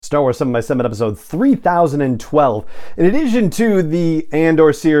Star Wars 7x7 episode 3012. In addition to the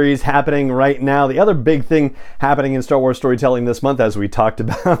Andor series happening right now, the other big thing happening in Star Wars storytelling this month, as we talked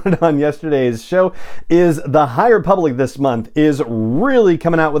about on yesterday's show, is the High Republic this month is really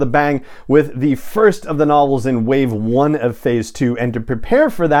coming out with a bang with the first of the novels in Wave 1 of Phase 2. And to prepare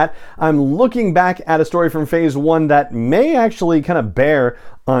for that, I'm looking back at a story from Phase 1 that may actually kind of bear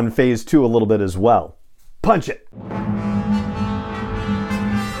on Phase 2 a little bit as well. Punch it!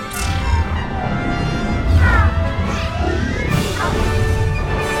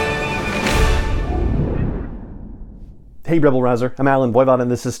 Hey Rebel Rouser, I'm Alan Voivod and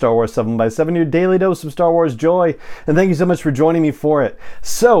this is Star Wars 7x7, your daily dose of Star Wars joy, and thank you so much for joining me for it.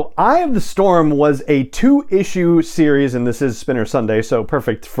 So, Eye of the Storm was a 2-issue series, and this is Spinner Sunday, so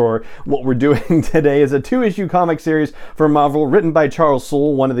perfect for what we're doing today, is a 2-issue comic series for Marvel written by Charles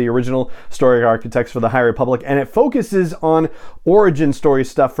Soule, one of the original story architects for the High Republic, and it focuses on origin story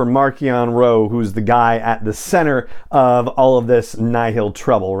stuff for Marchion Ro, who's the guy at the center of all of this Nihil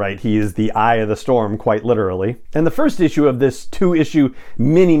trouble, right? He is the Eye of the Storm, quite literally. And the first issue of this 2-issue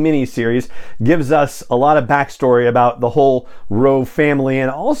mini series gives us a lot of backstory about the whole Ro family and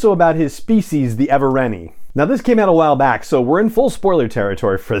also about his species, the Evereni. Now this came out a while back, so we're in full spoiler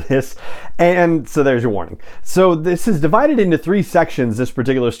territory for this, and so there's your warning. So this is divided into 3 sections, this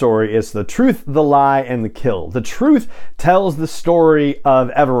particular story. It's the truth, the lie, and the kill. The truth tells the story of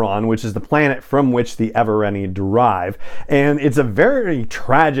Everon, which is the planet from which the Evereni derive, and it's a very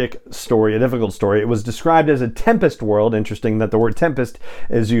tragic story, a difficult story. It was described as a tempest world. Interesting that the word tempest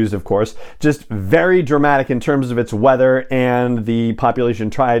is used, of course. Just very dramatic in terms of its weather, and the population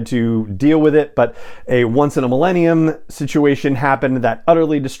tried to deal with it, but a once in a millennium situation happened that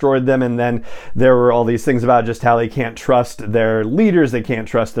utterly destroyed them, and then there were all these things about just how they can't trust their leaders, they can't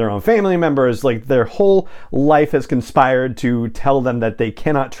trust their own family members, like their whole life has conspired to tell them that they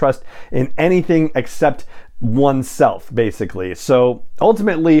cannot trust in anything except oneself, basically. So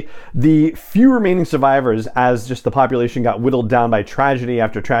ultimately, the few remaining survivors, as just the population got whittled down by tragedy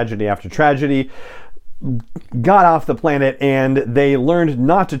after tragedy after tragedy, got off the planet, and they learned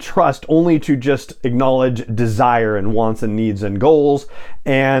not to trust, only to just acknowledge desire and wants and needs and goals.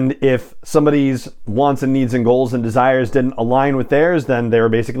 And if somebody's wants and needs and goals and desires didn't align with theirs, then they were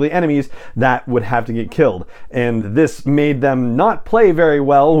basically enemies that would have to get killed. And this made them not play very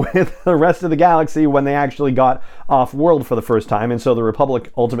well with the rest of the galaxy when they actually got off-world for the first time. And so the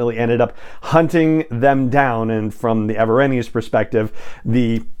Republic ultimately ended up hunting them down. And from the Evereni's perspective,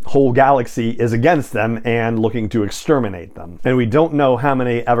 the whole galaxy is against them and looking to exterminate them. And we don't know how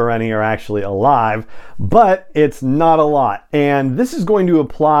many Evereni are actually alive, but it's not a lot. And this is going to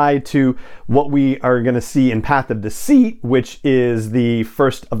apply to what we are going to see in Path of Deceit, which is the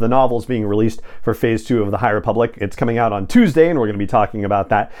first of the novels being released for Phase 2 of the High Republic. It's coming out on Tuesday, and we're going to be talking about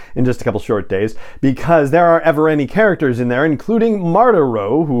that in just a couple short days, because there are Evereni characters in there, including Marda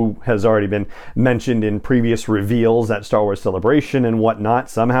Ro, who has already been mentioned in previous reveals at Star Wars Celebration and whatnot.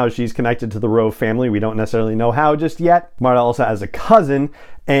 Somehow she's connected to the Ro family. We don't necessarily know how just yet. Marda also has a cousin,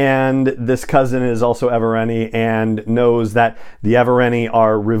 and this cousin is also Evereni and knows that the Evereni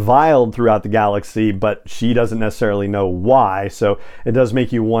are reviled throughout the galaxy, but she doesn't necessarily know why. So it does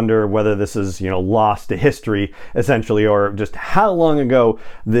make you wonder whether this is, lost to history, essentially, or just how long ago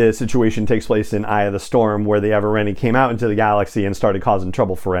the situation takes place in Eye of the Storm, where the Evereni came out into the galaxy and started causing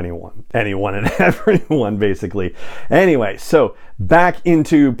trouble for anyone and everyone, basically. Anyway, so back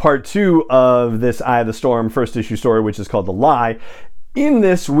into part 2 of this Eye of the Storm first issue story, which is called The Lie. In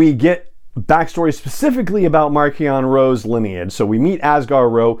this, we get backstory specifically about Marchion Ro's lineage. So we meet Asgar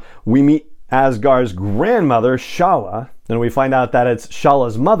Ro, we meet Asgar's grandmother, Shala, and we find out that it's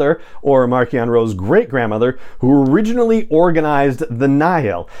Shala's mother, or Marchion Ro's great-grandmother, who originally organized the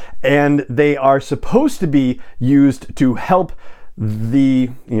Nihil. And they are supposed to be used to help the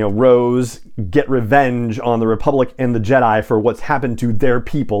Ros get revenge on the Republic and the Jedi for what's happened to their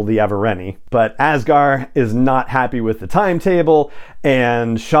people, the Evereni. But Asgar is not happy with the timetable,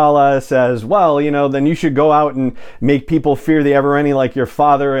 and Shala says, well, then you should go out and make people fear the Evereni like your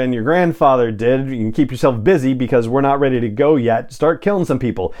father and your grandfather did. You can keep yourself busy because we're not ready to go yet. Start killing some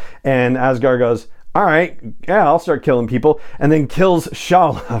people. And Asgar goes, all right, yeah, I'll start killing people, and then kills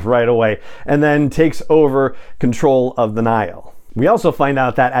Shala right away, and then takes over control of the Nihil. We also find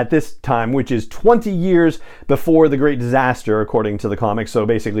out that at this time, which is 20 years before the Great Disaster, according to the comics, so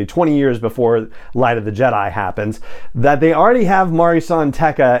basically 20 years before Light of the Jedi happens, that they already have Marisan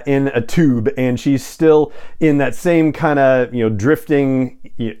Tekka in a tube, and she's still in that same kind of, drifting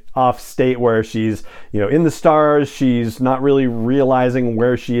off state where she's, in the stars. She's not really realizing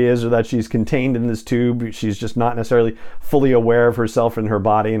where she is or that she's contained in this tube. She's just not necessarily fully aware of herself and her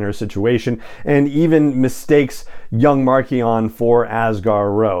body and her situation, and even mistakes young Marchion for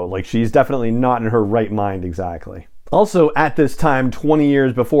Asghar Ro. Like, she's definitely not in her right mind exactly. Also, at this time, 20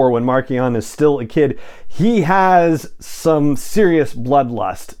 years before, when Marchion is still a kid, he has some serious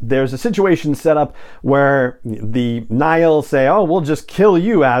bloodlust. There's a situation set up where the Nihil say, oh, we'll just kill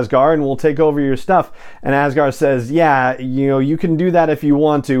you, Asghar, and we'll take over your stuff. And Asghar says, yeah, you can do that if you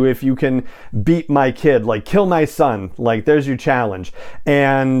want to, if you can beat my kid, like kill my son, like there's your challenge.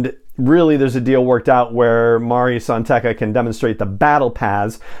 And really, there's a deal worked out where Mari Son Tekka can demonstrate the battle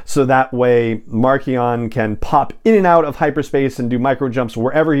paths, so that way Marchion can pop in and out of hyperspace and do micro jumps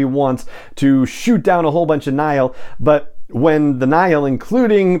wherever he wants to shoot down a whole bunch of Nihil. But when the Nihil,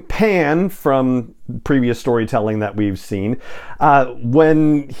 including Pan from previous storytelling that we've seen,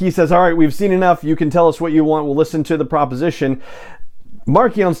 when he says, all right, we've seen enough, you can tell us what you want, we'll listen to the proposition,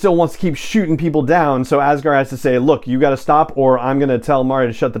 Marchion still wants to keep shooting people down, so Asghar has to say, look, you got to stop, or I'm going to tell Mari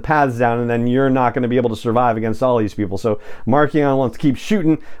to shut the paths down, and then you're not going to be able to survive against all these people. So Marchion wants to keep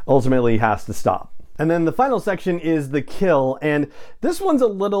shooting, ultimately has to stop. And then the final section is the kill, and this one's a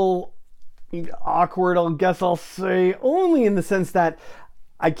little awkward, I guess I'll say, only in the sense that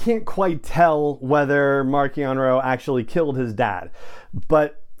I can't quite tell whether Marchion Ro actually killed his dad,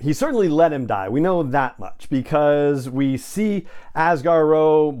 but he certainly let him die. We know that much because we see Asghar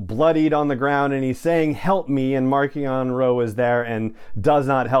Ro bloodied on the ground and he's saying, help me, and Marchion Ro is there and does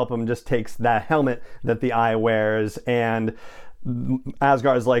not help him, just takes that helmet that the eye wears, and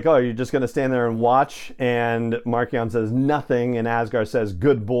Asgar's like, oh, you're just going to stand there and watch? And Marchion says nothing, and Asghar says,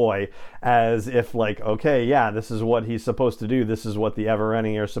 good boy, as if like, okay, yeah, this is what he's supposed to do. This is what the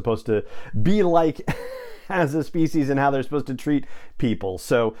Evereni are supposed to be like as a species and how they're supposed to treat people.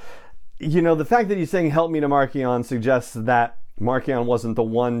 So, the fact that he's saying help me to Marchion suggests that Marchion wasn't the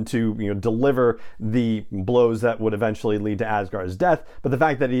one to deliver the blows that would eventually lead to Asgar's death, but the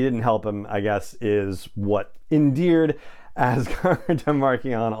fact that he didn't help him, I guess, is what endeared Asghar to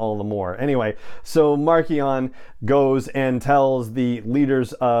Marchion all the more. Anyway, so Marchion goes and tells the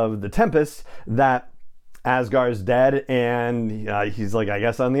leaders of the Tempest that Asgar's dead, and he's like, I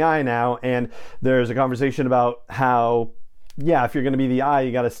guess I'm the Eye now. And there's a conversation about how, yeah, if you're going to be the Eye,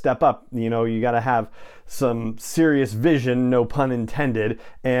 you got to step up. You got to have some serious vision, no pun intended.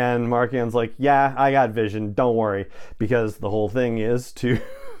 And Marchion's like, yeah, I got vision, don't worry, because the whole thing is to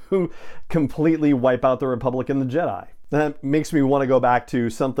completely wipe out the Republic and the Jedi. That makes me want to go back to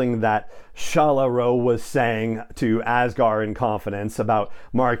something that Shala Ro was saying to Asghar in confidence about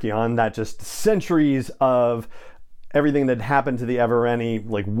Marchion, that just centuries of everything that happened to the Evereni,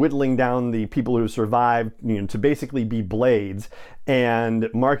 like whittling down the people who survived, to basically be blades, and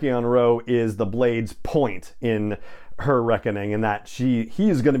Marchion Ro is the blade's point in her reckoning, and that he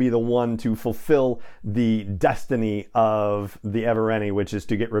is going to be the one to fulfill the destiny of the Evereni, which is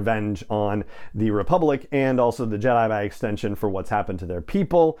to get revenge on the Republic and also the Jedi by extension for what's happened to their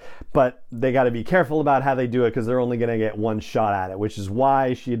people. But they got to be careful about how they do it because they're only going to get one shot at it, which is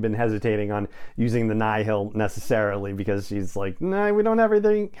why she had been hesitating on using the Nihil necessarily, because she's like, nah, we don't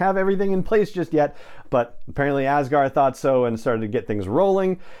have everything in place just yet. But apparently Asghar thought so and started to get things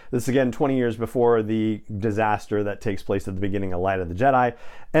rolling. This again 20 years before the disaster that takes place at the beginning of Light of the Jedi.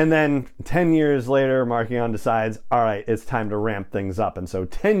 And then 10 years later, Marchion decides, all right, it's time to ramp things up. And so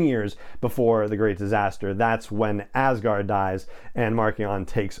 10 years before the Great Disaster, that's when Asghar dies and Marchion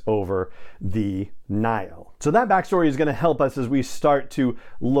takes over the Nihil. So that backstory is going to help us as we start to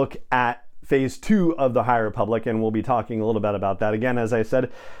look at Phase 2 of the High Republic, and we'll be talking a little bit about that again, as I said,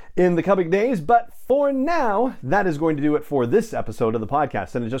 in the coming days. But for now, that is going to do it for this episode of the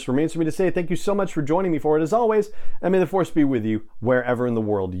podcast. And it just remains for me to say thank you so much for joining me for it, as always, and may the Force be with you wherever in the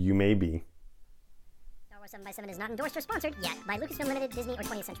world you may be. 7x7 is not endorsed or sponsored yet by Lucasfilm Limited, Disney, or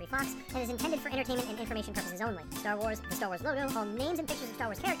 20th Century Fox, and is intended for entertainment and information purposes only. Star Wars, the Star Wars logo, all names and pictures of Star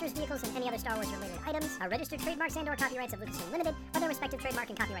Wars characters, vehicles, and any other Star Wars related items are registered trademarks and/or copyrights of Lucasfilm Limited, or their respective trademark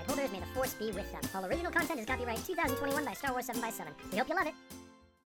and copyright holders. May the Force be with them. All original content is copyright 2021 by Star Wars 7x7. We hope you love it.